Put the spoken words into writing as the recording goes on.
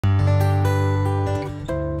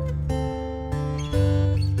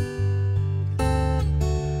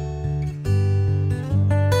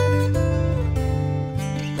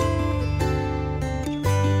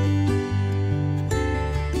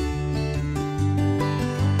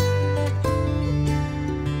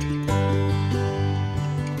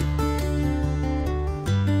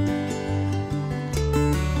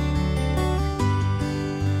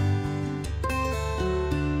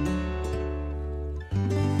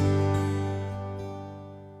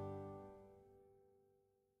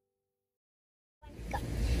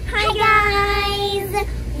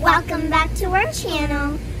our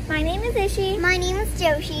channel. My name is Ishi. My name is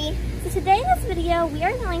Joshi. So today in this video, we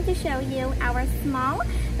are going to show you our small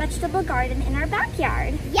vegetable garden in our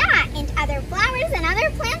backyard. Yeah, and other flowers and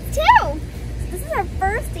other plants too. This is our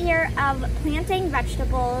first year of planting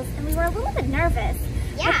vegetables, and we were a little bit nervous.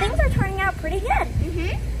 Yeah. But things are turning out pretty good.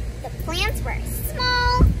 The plants were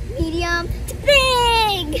small, medium to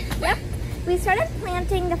big. Yep. We started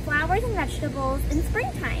planting the flowers and vegetables in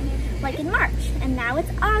springtime, like in March, and now it's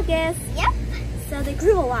August. Yep. So they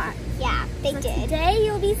grew a lot. Yeah, they So did. today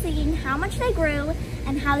you'll be seeing how much they grew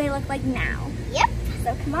and how they look like now. Yep.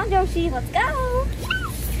 So come on, Joshi, let's go. Yes.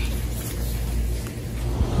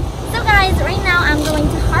 So guys, right now I'm going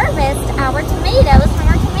to harvest our tomatoes from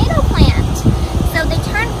our tomato plant. So they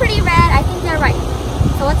turned pretty red. I think they're ripe.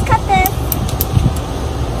 So let's cut this.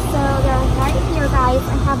 So they're right here, guys.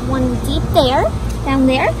 I have one deep there, down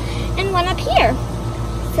there, and one up here.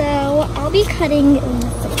 So I'll be cutting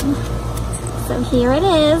this in. So here it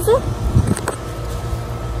is.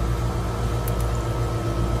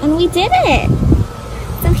 And we did it.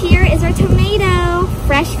 So here is our tomato,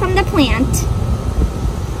 fresh from the plant.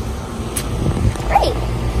 Great.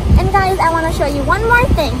 And guys, I want to show you one more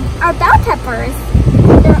thing. Our bell peppers,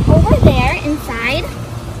 they're over there inside.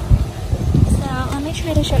 So let me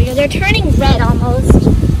try to show you. They're turning red almost.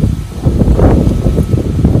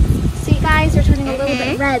 See guys, they're turning a little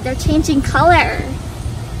bit red. They're changing color.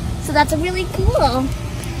 So that's really cool.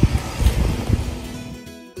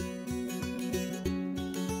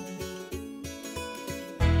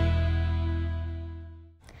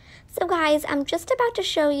 So guys, I'm just about to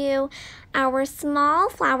show you our small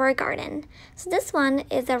flower garden. So this one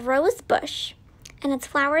is a rose bush, and its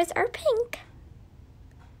flowers are pink.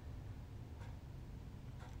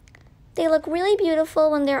 They look really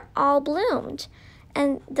beautiful when they're all bloomed,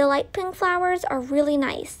 and the light pink flowers are really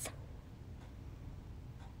nice.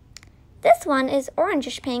 This one is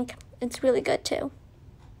orangish pink. It's really good too.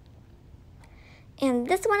 And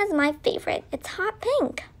this one is my favorite. It's hot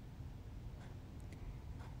pink.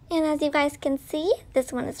 And as you guys can see,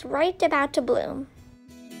 this one is right about to bloom.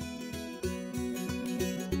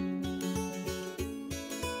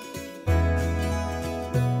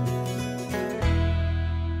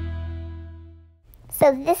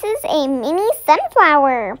 So this is a mini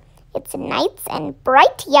sunflower. It's nice and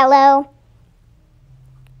bright yellow.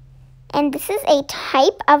 And this is a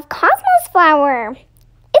type of cosmos flower.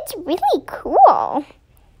 It's really cool.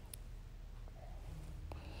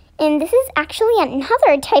 And this is actually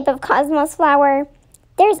another type of cosmos flower.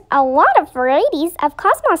 There's a lot of varieties of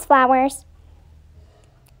cosmos flowers.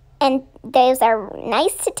 And those are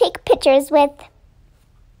nice to take pictures with.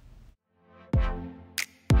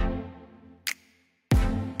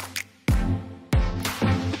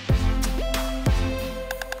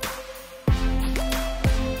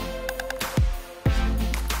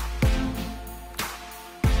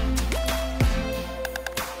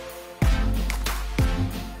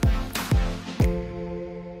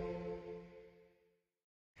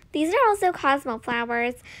 These are also cosmo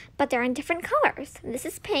flowers, but they're in different colors. This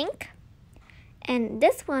is pink, and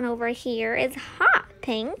this one over here is hot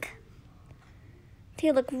pink.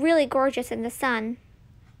 They look really gorgeous in the sun.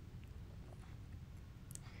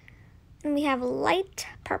 And we have light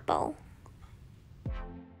purple.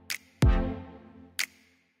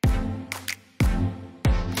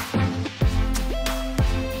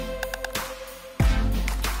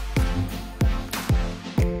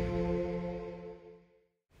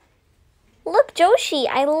 Look, Joshi,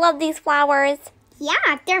 I love these flowers.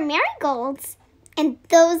 Yeah, they're marigolds. And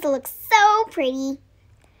those look so pretty.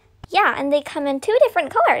 Yeah, and they come in two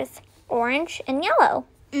different colors, orange and yellow.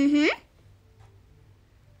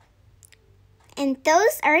 And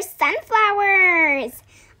those are sunflowers.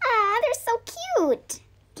 Ah, they're so cute.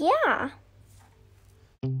 Yeah.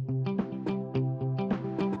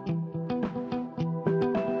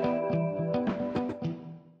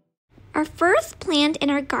 Our first plant in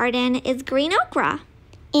our garden is green okra.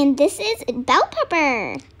 And this is bell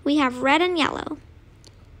pepper. We have red and yellow.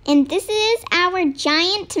 And this is our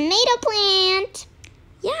giant tomato plant.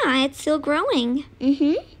 Yeah, it's still growing.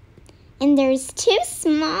 And there's two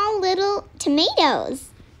small little tomatoes.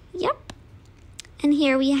 Yep. And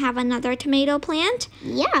here we have another tomato plant.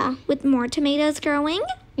 Yeah. With more tomatoes growing.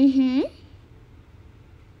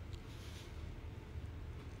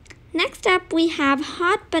 Next up, we have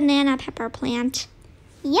hot banana pepper plant.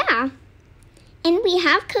 Yeah. And we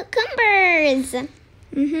have cucumbers.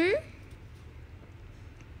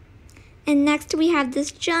 And next we have this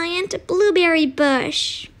giant blueberry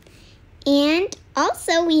bush. And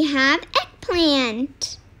also we have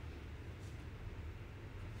eggplant.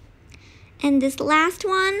 And this last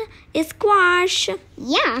one is squash.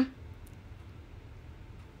 Yeah.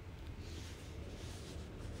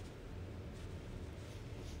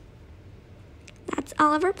 That's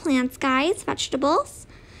all of our plants, guys, vegetables.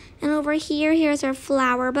 And over here, here's our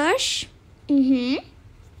flower bush. Mm-hmm.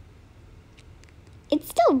 It's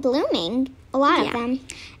still blooming, a lot of them.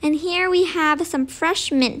 And here we have some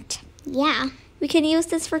fresh mint. Yeah. We can use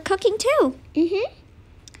this for cooking too. Mm-hmm.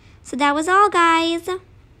 So that was all, guys.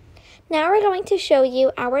 Now we're going to show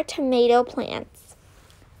you our tomato plants.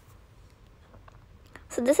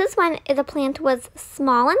 So this is when the plant was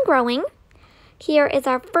small and growing. Here is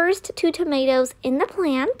our first 2 tomatoes in the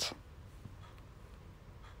plant.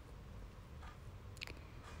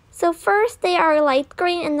 So first they are light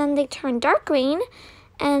green and then they turn dark green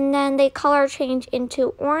and then they color change into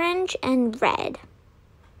orange and red.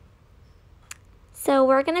 So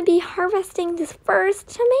we're going to be harvesting this first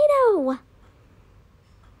tomato.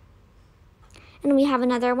 And we have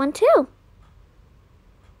another one too.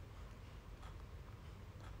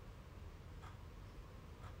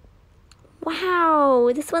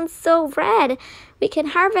 Wow, this one's so red. We can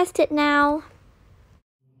harvest it now.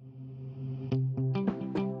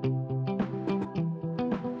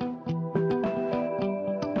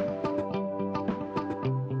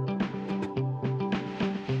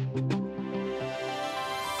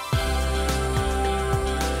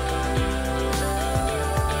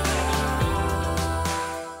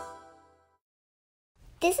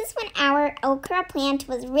 This is when our okra plant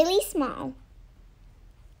was really small.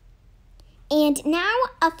 And now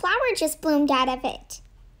a flower just bloomed out of it.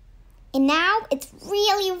 And now it's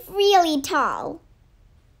really, really tall.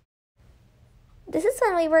 This is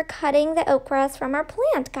when we were cutting the okras from our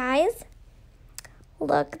plant, guys.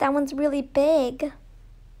 Look, that one's really big.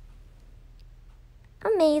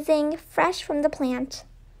 Amazing, fresh from the plant.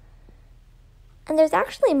 And there's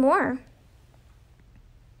actually more.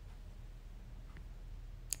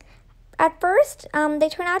 At first, they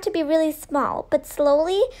turn out to be really small, but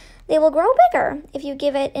slowly they will grow bigger if you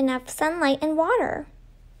give it enough sunlight and water.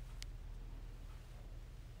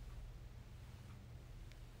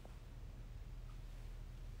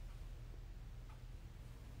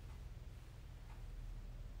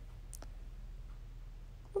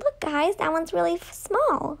 Look, guys, that one's really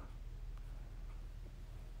small.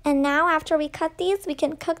 And now after we cut these, we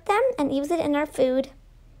can cook them and use it in our food.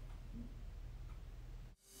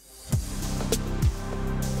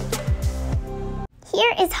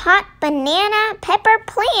 Here is hot banana pepper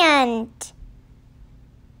plant.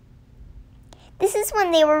 This is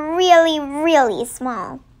when they were really, really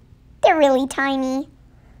small. They're really tiny.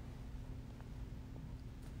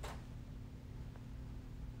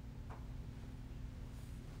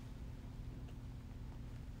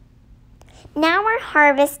 Now we're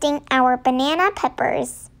harvesting our banana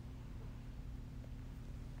peppers.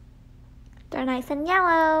 They're nice and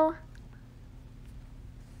yellow.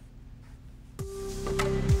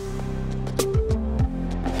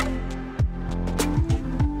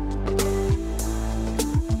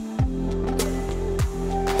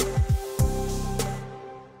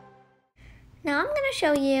 Now I'm going to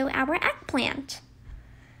show you our eggplant.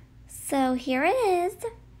 So here it is.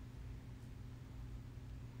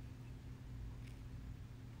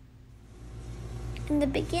 In the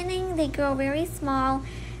beginning, they grow very small,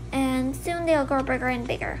 and soon they'll grow bigger and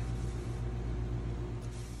bigger.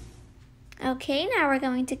 Okay, now we're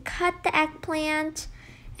going to cut the eggplant,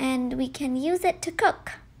 and we can use it to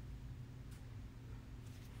cook.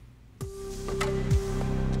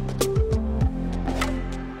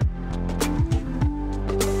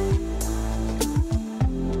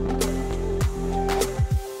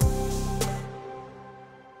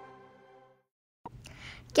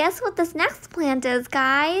 Guess what this next plant is,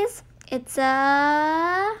 guys? It's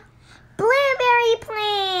a blueberry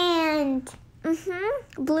plant.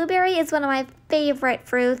 Blueberry is one of my favorite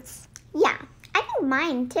fruits. Yeah, I think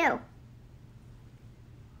mine too.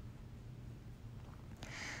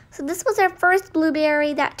 So this was our first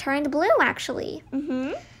blueberry that turned blue, actually.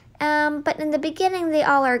 But in the beginning, they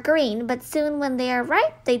all are green, but soon when they are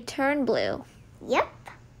ripe, they turn blue. Yep.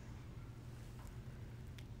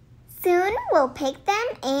 Soon we'll pick them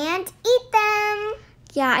and eat them.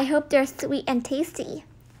 Yeah, I hope they're sweet and tasty.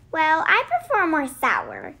 Well, I prefer more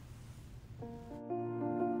sour.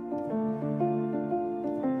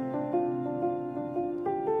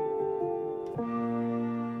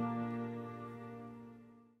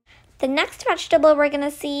 The next vegetable we're going to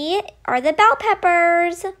see are the bell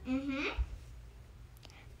peppers.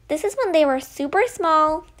 This is when they were super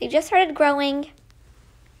small. They just started growing.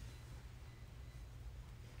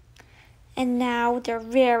 And now they're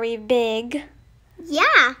very big.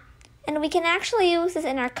 Yeah. And we can actually use this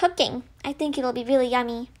in our cooking. I think it'll be really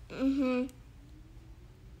yummy.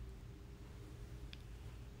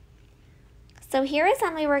 So here is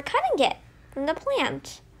when we were cutting it from the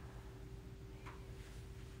plant.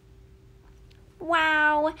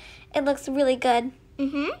 Wow, it looks really good.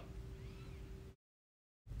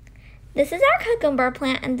 This is our cucumber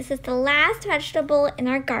plant, and this is the last vegetable in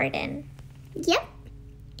our garden. Yep.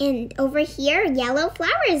 And over here, yellow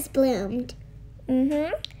flowers bloomed.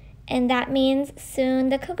 And that means soon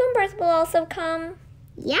the cucumbers will also come.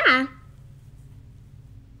 Yeah.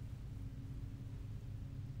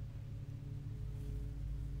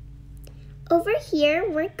 Over here,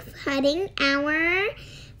 we're cutting our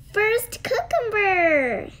first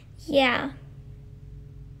cucumber. Yeah.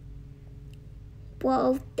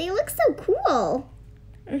 Whoa, they look so cool.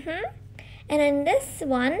 And in this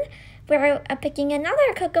one, we're picking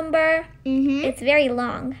another cucumber. It's very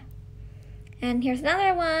long. And here's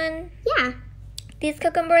another one. Yeah. These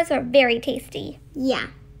cucumbers are very tasty. Yeah.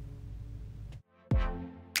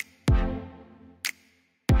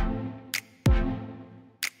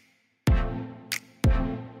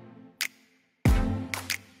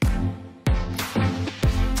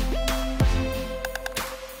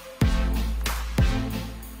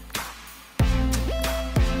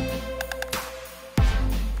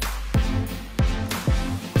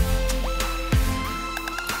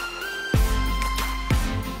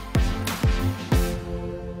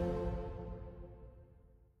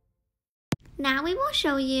 Now we will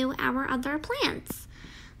show you our other plants.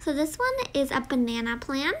 So this one is a banana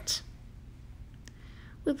plant.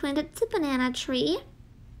 We planted the banana tree,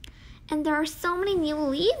 and there are so many new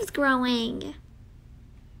leaves growing.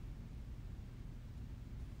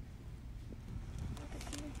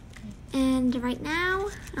 And right now,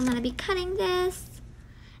 I'm gonna be cutting this,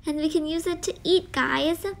 and we can use it to eat,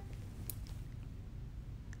 guys.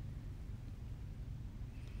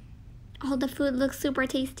 Oh, the food looks super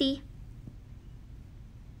tasty.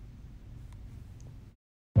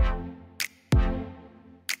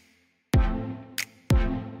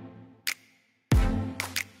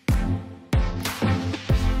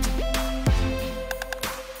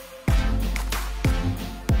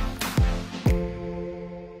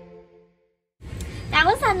 That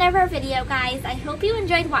was another video, guys. I hope you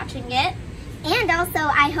enjoyed watching it. And also,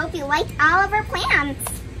 I hope you liked all of our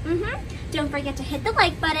plants. Don't forget to hit the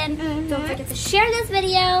like button. Don't forget to share this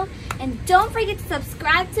video. And don't forget to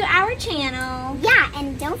subscribe to our channel. Yeah,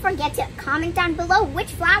 and don't forget to comment down below which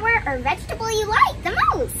flower or vegetable you like the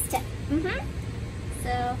most.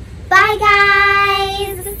 So, Bye,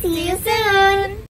 guys. See you soon.